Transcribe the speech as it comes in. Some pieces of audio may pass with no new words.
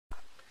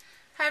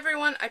Hi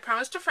everyone, I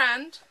promised a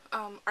friend,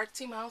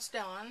 Artsy Mouse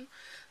Dawn,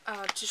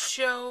 to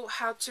show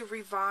how to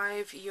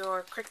revive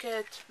your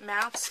Cricut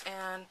mats,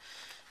 and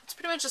it's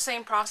pretty much the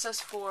same process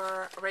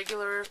for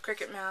regular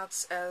Cricut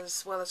mats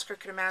as well as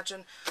Cricut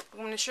Imagine. I'm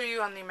going to show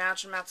you on the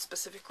Imagine mat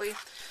specifically.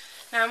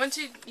 Now I went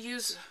to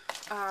use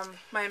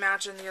my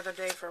Imagine the other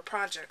day for a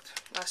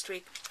project last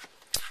week,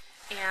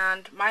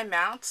 and my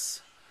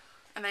mats,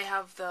 and they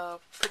have the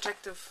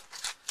protective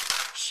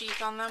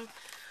sheath on them,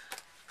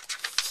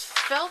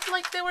 felt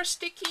like they were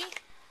sticky,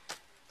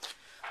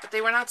 but they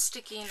were not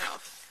sticky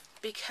enough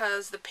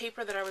because the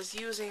paper that I was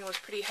using was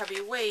pretty heavy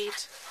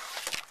weight,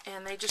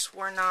 and they just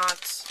were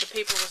not, the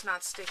paper was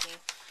not sticking.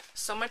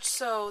 So much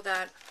so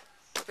that,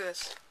 look at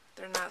this,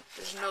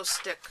 there's no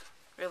stick,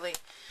 really,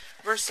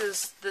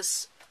 versus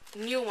this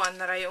new one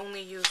that I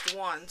only used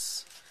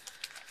once.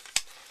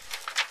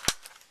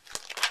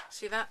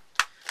 See that?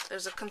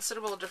 There's a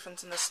considerable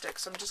difference in the stick.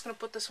 So I'm just going to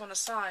put this one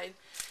aside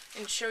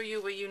and show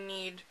you what you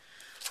need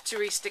to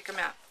re-stick a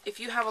mat. If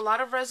you have a lot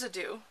of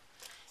residue,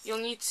 you'll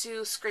need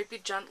to scrape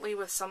it gently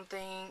with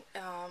something.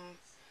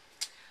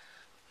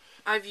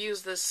 I've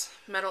used this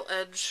metal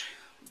edge,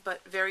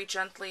 but very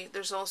gently.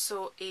 There's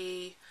also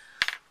a,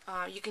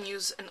 you can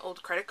use an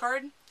old credit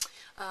card.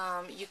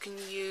 You can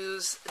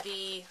use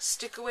the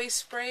stick away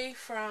spray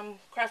from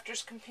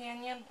Crafter's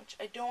Companion, which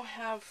I don't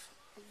have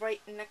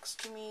right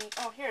next to me.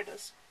 Oh, here it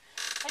is.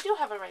 I do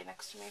have it right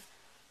next to me.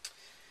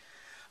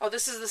 Oh,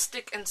 this is the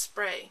stick and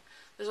spray.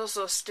 There's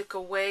also a stick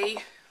away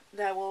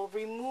that will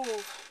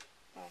remove,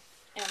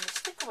 and the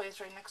stick away is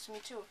right next to me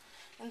too.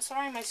 And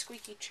sorry, my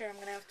squeaky chair, I'm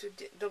going to have to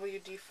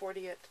WD-40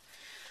 it.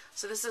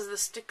 So this is the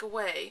stick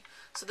away.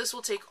 So this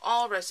will take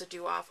all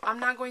residue off. I'm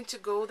not going to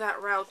go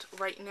that route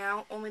right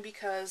now, only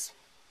because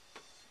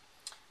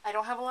I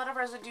don't have a lot of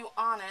residue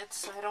on it,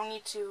 so I don't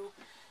need to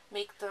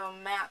make the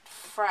mat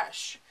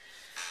fresh.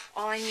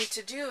 All I need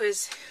to do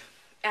is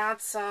add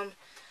some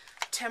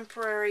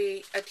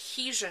temporary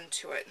adhesion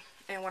to it.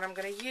 And what I'm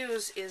going to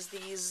use is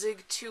the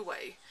Zig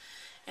 2-way.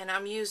 And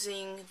I'm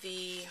using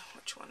the,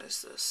 which one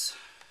is this?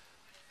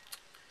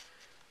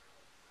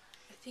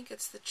 I think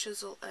it's the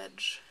chisel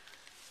edge.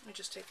 Let me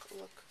just take a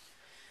look.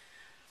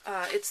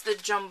 It's the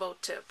jumbo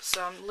tip.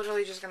 So I'm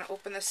literally just going to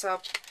open this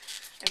up.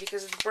 And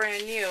because it's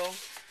brand new,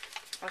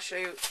 I'll show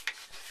you.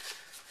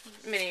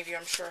 Many of you,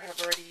 I'm sure, have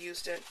already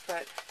used it,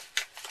 but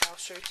I'll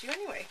show it to you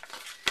anyway.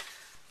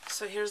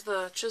 So here's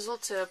the chisel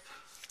tip.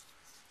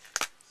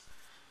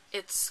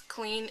 It's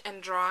clean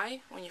and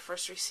dry when you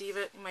first receive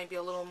it. It might be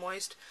a little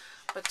moist,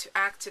 but to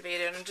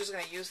activate it, I'm just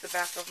going to use the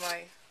back of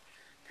my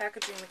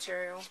packaging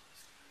material.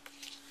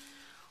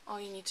 All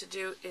you need to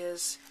do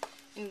is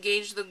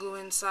engage the glue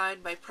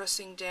inside by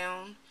pressing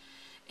down,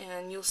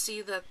 and you'll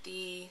see that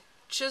the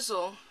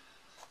chisel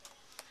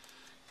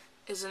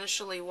is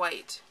initially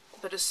white,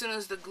 but as soon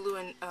as the glue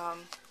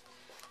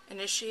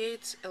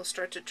initiates, it'll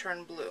start to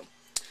turn blue.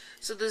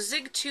 So the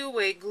Zig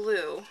 2-way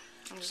glue,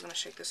 I'm just going to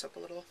shake this up a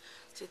little.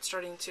 See, it's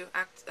starting to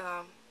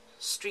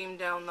stream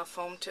down the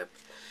foam tip.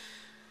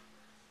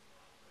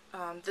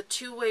 The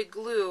 2-way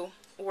glue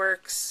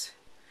works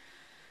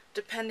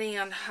depending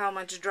on how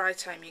much dry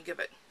time you give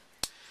it.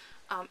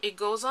 It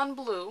goes on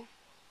blue,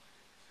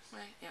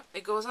 right? Yeah,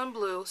 it goes on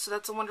blue, so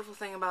that's a wonderful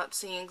thing about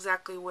seeing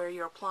exactly where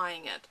you're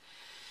applying it.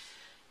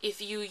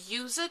 If you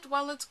use it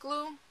while it's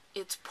glue,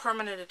 it's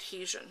permanent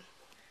adhesion.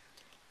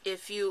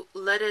 If you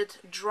let it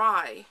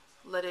dry,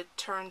 let it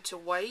turn to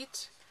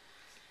white,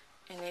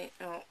 and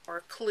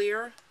or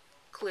clear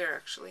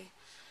actually,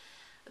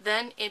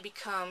 then it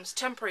becomes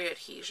temporary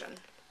adhesion.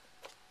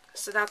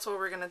 So that's what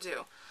we're going to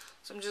do.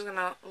 So I'm just going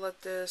to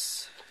let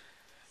this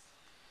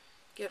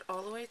get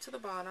all the way to the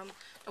bottom,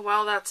 and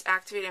while that's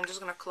activating, I'm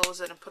just going to close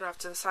it and put it off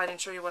to the side and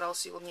show you what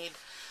else you'll need.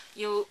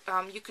 You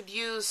could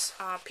use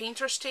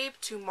painter's tape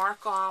to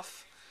mark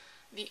off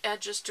the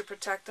edges to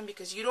protect them,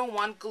 because you don't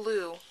want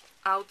glue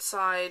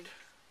outside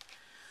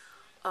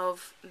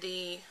of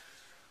the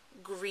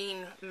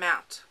green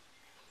mat.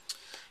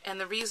 And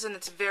the reason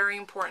it's very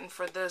important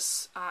for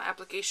this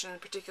application in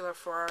particular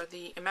for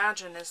the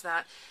Imagine is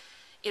that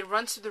it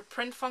runs through the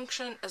print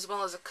function as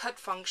well as a cut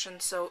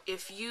function. So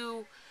if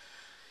you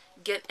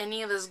get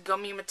any of this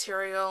gummy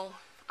material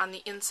on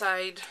the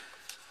inside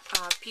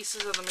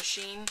pieces of the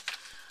machine,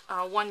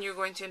 one, you're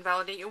going to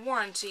invalidate your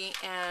warranty,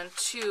 and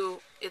two,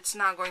 it's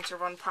not going to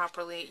run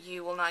properly.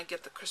 You will not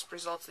get the crisp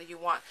results that you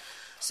want.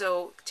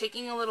 So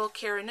taking a little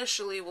care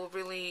initially will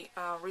really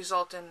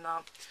result in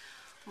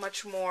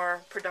much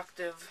more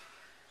productive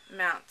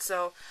mat.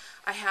 So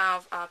I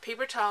have a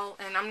paper towel,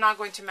 and I'm not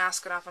going to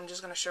mask it off, I'm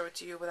just going to show it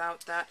to you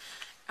without that.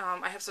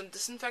 I have some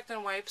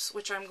disinfectant wipes,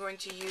 which I'm going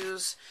to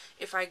use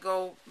if I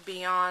go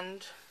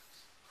beyond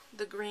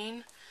the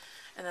green,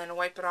 and then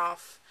wipe it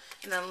off,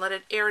 and then let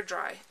it air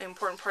dry. The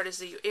important part is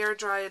that you air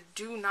dry it.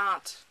 Do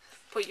not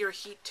put your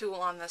heat tool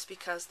on this,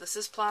 because this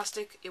is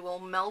plastic. It will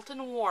melt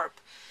and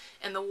warp,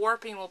 and the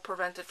warping will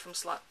prevent it from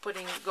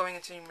going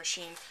into your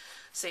machine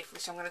safely.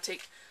 So I'm going to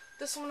take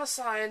this one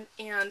aside,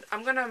 and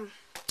I'm going to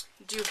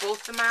do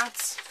both the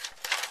mats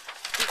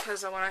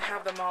because I want to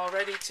have them all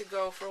ready to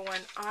go for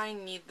when I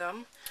need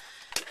them.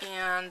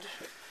 And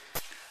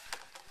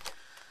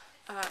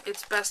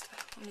it's best,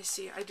 let me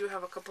see, I do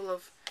have a couple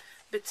of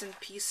bits and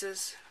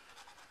pieces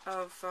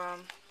of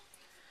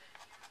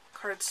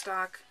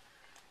cardstock,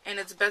 and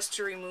it's best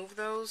to remove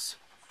those.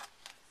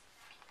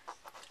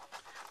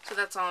 So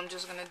that's all I'm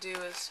just going to do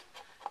is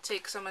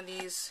take some of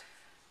these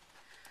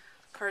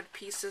card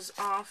pieces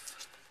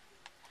off,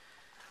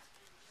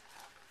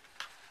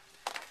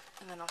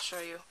 and then I'll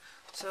show you.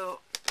 So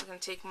I'm going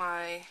to take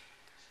my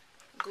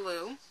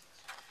glue,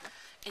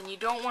 and you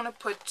don't want to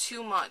put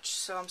too much,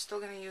 so I'm still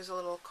going to use a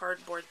little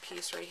cardboard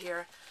piece right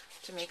here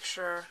to make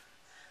sure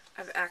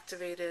I've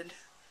activated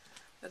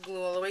the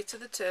glue all the way to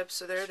the tip.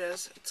 So there it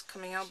is, it's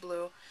coming out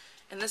blue,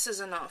 and this is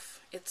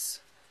enough.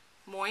 It's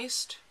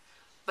moist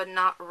but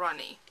not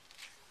runny.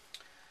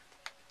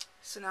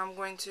 So now I'm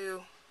going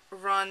to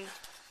run,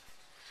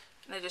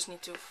 and I just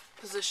need to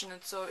position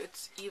it so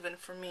it's even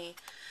for me.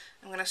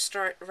 I'm going to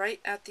start right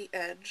at the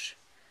edge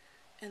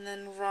and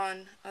then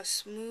run a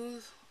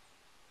smooth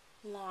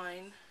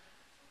line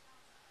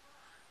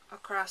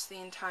across the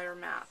entire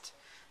mat.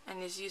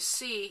 And as you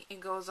see,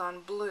 it goes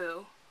on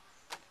blue,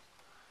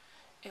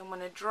 and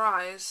when it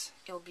dries,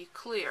 it'll be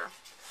clear.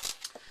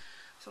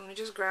 So let me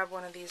just grab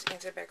one of these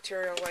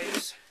antibacterial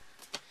wipes.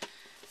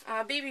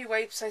 Baby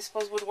wipes, I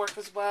suppose, would work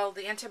as well.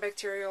 The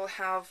antibacterial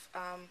have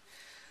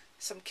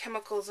some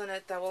chemicals in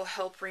it that will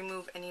help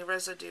remove any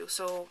residue.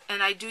 So,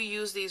 and I do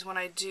use these when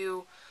I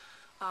do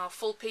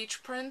full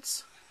page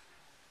prints.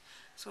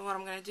 So what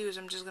I'm going to do is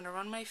I'm just going to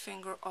run my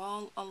finger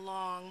all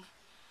along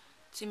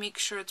to make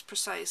sure it's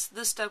precise.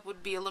 This step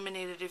would be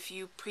eliminated if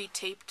you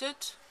pre-taped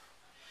it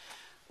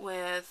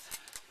with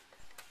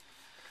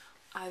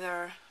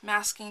either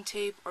masking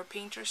tape or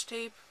painter's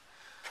tape,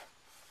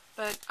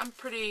 but I'm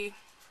pretty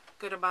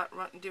good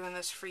about doing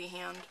this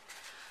freehand.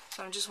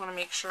 So I just want to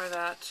make sure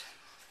that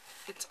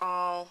it's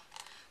all,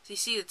 so you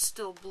see it's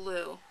still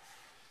blue.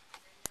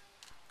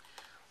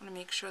 I want to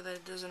make sure that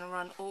it doesn't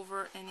run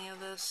over any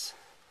of this.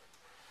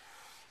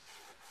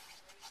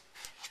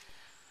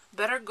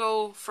 Better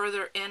go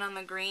further in on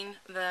the green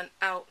than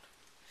out,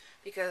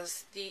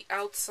 because the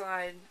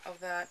outside of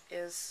that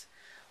is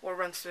what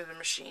runs through the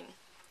machine.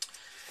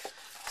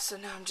 So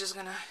now I'm just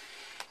gonna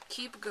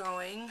keep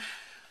going,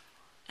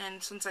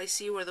 and since I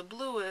see where the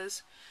blue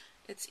is,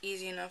 it's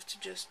easy enough to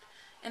just,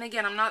 and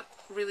again, I'm not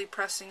really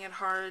pressing it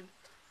hard.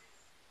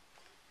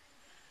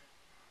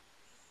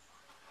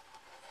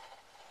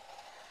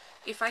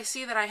 If I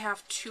see that I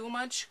have too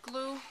much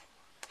glue,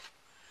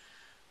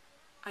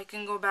 I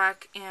can go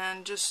back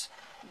and just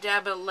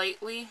dab it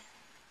lightly.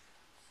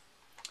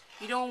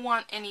 You don't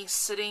want any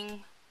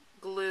sitting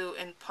glue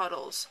in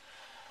puddles,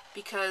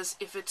 because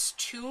if it's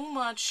too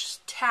much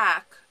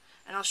tack,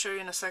 and I'll show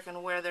you in a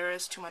second where there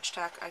is too much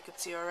tack, I could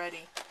see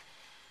already,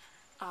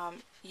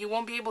 you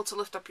won't be able to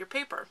lift up your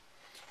paper.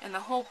 And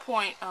the whole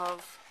point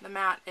of the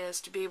mat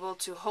is to be able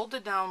to hold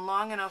it down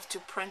long enough to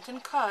print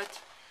and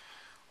cut,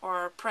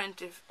 or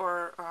print if,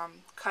 or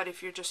cut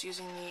if you're just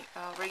using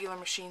the regular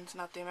machines,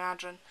 not the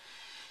Imagine,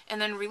 and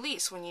then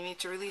release when you need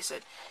to release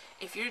it.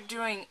 If you're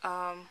doing,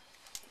 I'm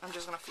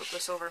just going to flip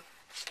this over.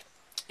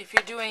 If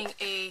you're doing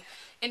a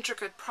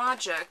intricate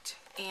project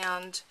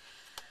and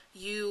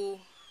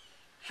you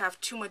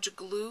have too much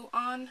glue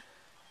on,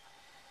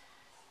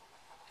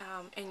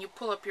 and you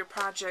pull up your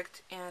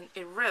project and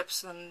it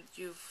rips, then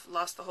you've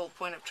lost the whole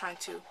point of trying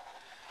to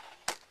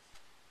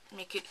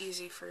make it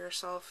easy for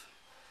yourself.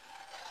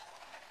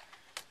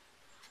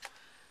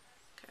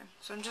 Okay,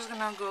 so I'm just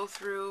going to go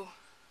through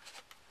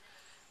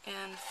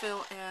and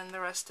fill in the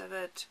rest of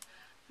it.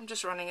 I'm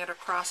just running it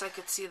across. I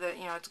could see that,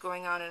 you know, it's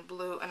going on in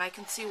blue, and I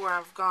can see where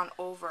I've gone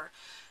over,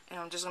 and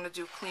I'm just going to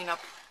do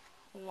cleanup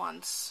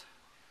once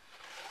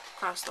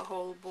across the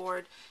whole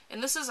board.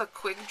 And this is a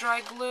quick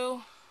dry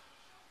glue.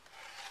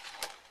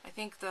 I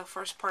think the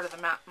first part of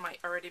the mat might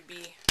already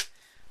be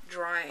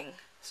drying.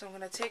 So I'm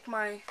going to take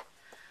my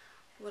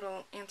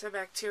little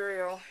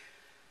antibacterial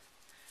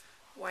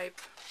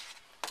wipe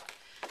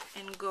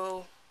and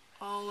go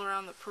all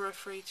around the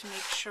periphery to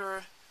make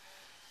sure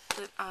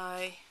that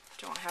I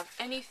don't have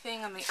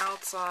anything on the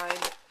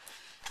outside,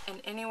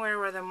 and anywhere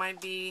where there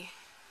might be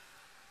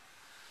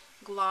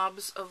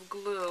globs of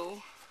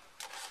glue.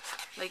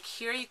 Like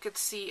here you could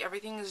see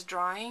everything is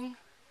drying.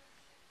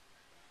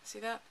 See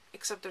that?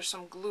 Except there's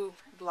some glue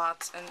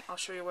blots, and I'll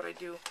show you what I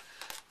do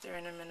there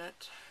in a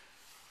minute.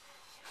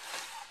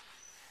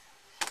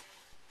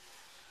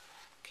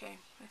 Okay,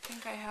 I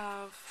think I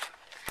have,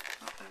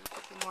 oh, I have a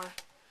couple more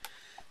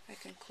I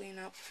can clean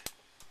up.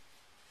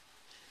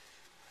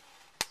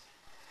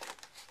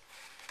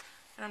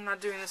 And I'm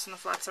not doing this on a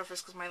flat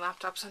surface because my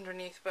laptop's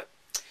underneath, but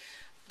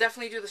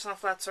definitely do this on a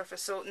flat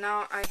surface. So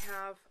now I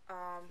have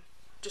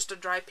just a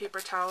dry paper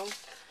towel,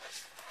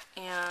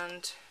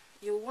 and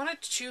you'll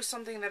want to choose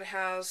something that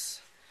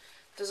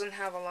doesn't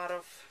have a lot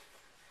of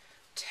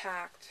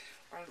tact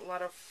or a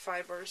lot of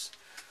fibers.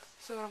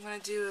 So what I'm going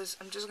to do is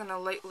I'm just going to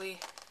lightly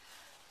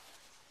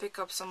pick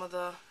up some of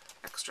the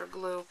extra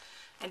glue,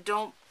 and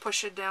don't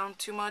push it down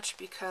too much,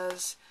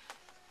 because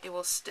it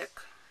will stick.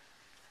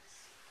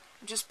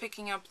 I'm just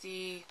picking up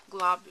the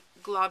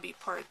globby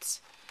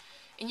parts.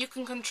 And you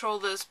can control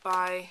this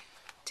by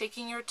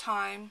taking your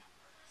time,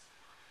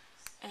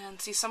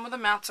 and see, some of the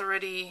mat's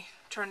already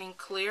turning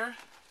clear,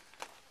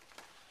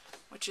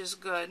 which is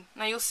good.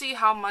 Now you'll see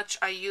how much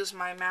I use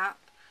my mat.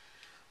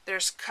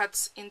 There's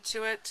cuts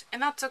into it,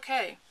 and that's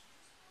okay.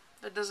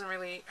 That doesn't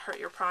really hurt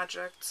your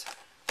project.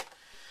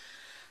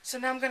 So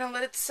now I'm going to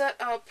let it set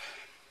up.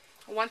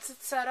 Once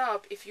it's set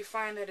up, if you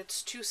find that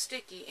it's too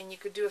sticky, and you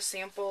could do a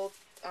sample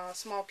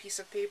small piece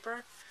of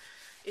paper,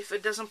 if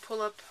it doesn't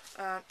pull up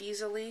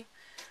easily,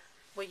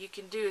 what you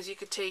can do is you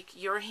could take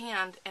your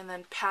hand and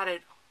then pat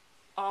it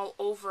all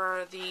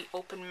over the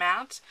open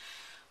mat,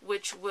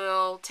 which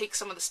will take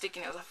some of the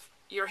stickiness.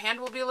 Your hand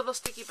will be a little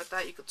sticky, but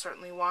that you could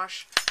certainly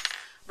wash,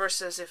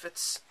 versus if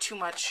it's too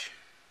much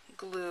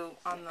glue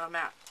on the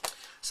mat.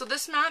 So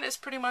this mat is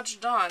pretty much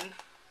done.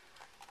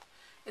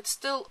 It's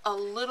still a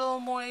little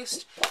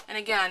moist, and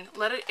again,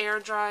 let it air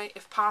dry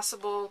if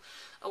possible,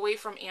 away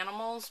from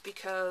animals,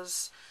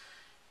 because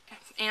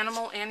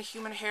animal and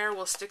human hair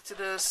will stick to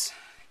this,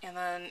 and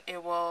then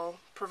it will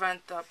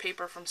prevent the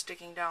paper from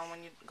sticking down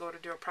when you go to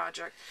do a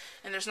project.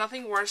 And there's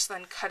nothing worse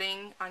than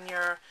cutting on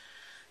your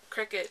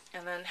Cricut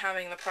and then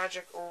having the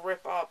project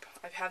rip up.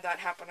 I've had that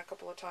happen a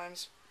couple of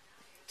times.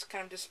 It's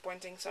kind of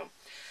disappointing. So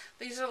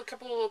these are a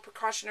couple of little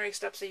precautionary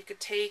steps that you could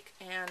take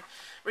and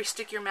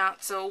re-stick your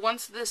mat. So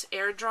once this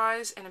air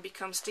dries and it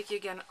becomes sticky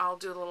again, I'll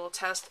do a little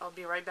test. I'll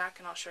be right back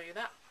and I'll show you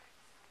that.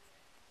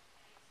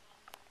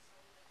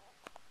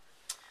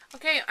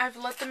 Okay, I've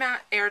let the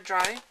mat air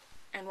dry,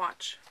 and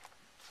watch.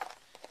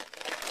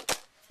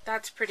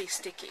 That's pretty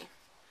sticky.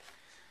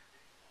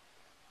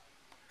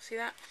 See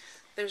that?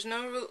 There's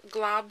no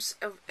globs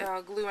of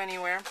glue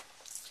anywhere.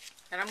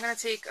 And I'm going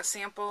to take a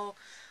sample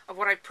of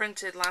what I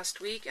printed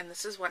last week, and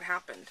this is what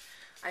happened.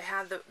 I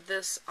had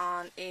this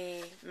on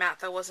a mat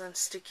that wasn't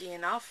sticky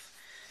enough,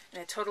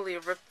 and it totally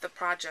ripped the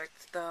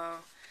project. The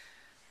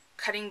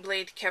cutting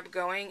blade kept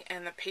going,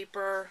 and the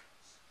paper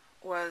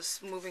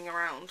was moving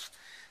around.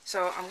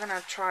 So I'm going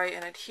to try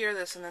and adhere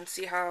this and then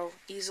see how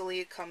easily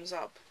it comes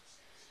up.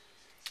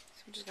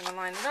 So I'm just going to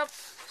line it up,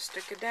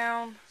 stick it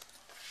down.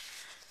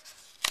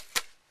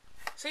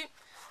 See,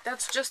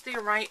 that's just the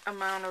right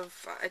amount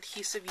of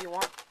adhesive you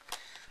want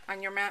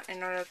on your mat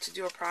in order to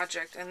do a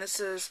project. And this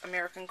is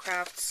American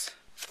Crafts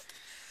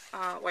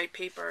white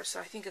paper, so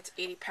I think it's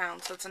 80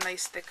 pounds, so it's a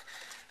nice thick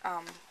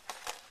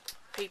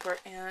paper.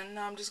 And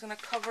I'm just going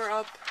to cover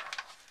up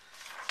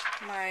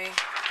my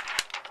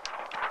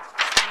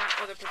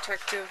other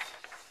protective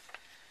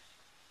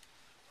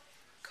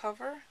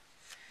cover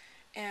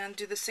and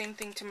do the same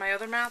thing to my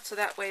other mat, so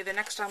that way the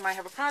next time I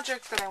have a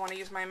project that I want to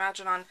use my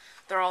Imagine on,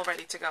 they're all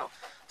ready to go.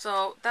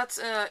 So that's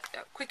a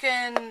quick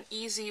and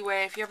easy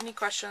way. If you have any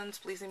questions,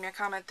 please leave me a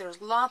comment.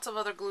 There's lots of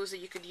other glues that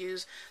you could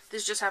use.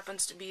 This just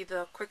happens to be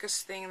the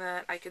quickest thing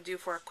that I could do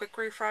for a quick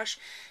refresh.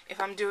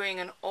 If I'm doing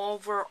an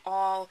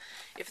overall,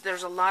 if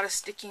there's a lot of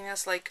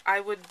stickiness, like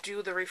I would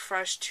do the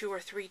refresh 2 or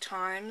 3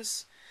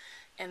 times,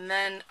 and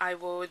then I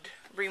would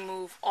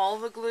remove all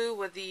the glue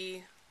with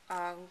the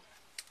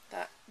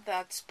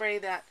that spray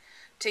that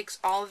takes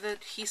all of the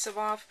adhesive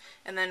off,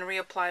 and then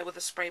reapply with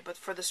a spray. But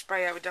for the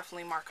spray, I would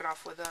definitely mark it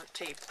off with a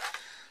tape.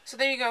 So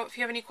there you go. If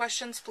you have any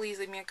questions, please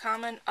leave me a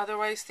comment.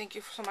 Otherwise, thank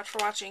you so much for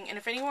watching. And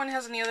if anyone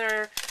has any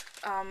other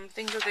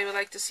things that they would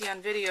like to see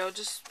on video,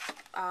 just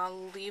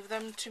leave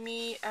them to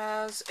me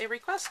as a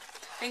request.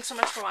 Thanks so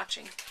much for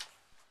watching.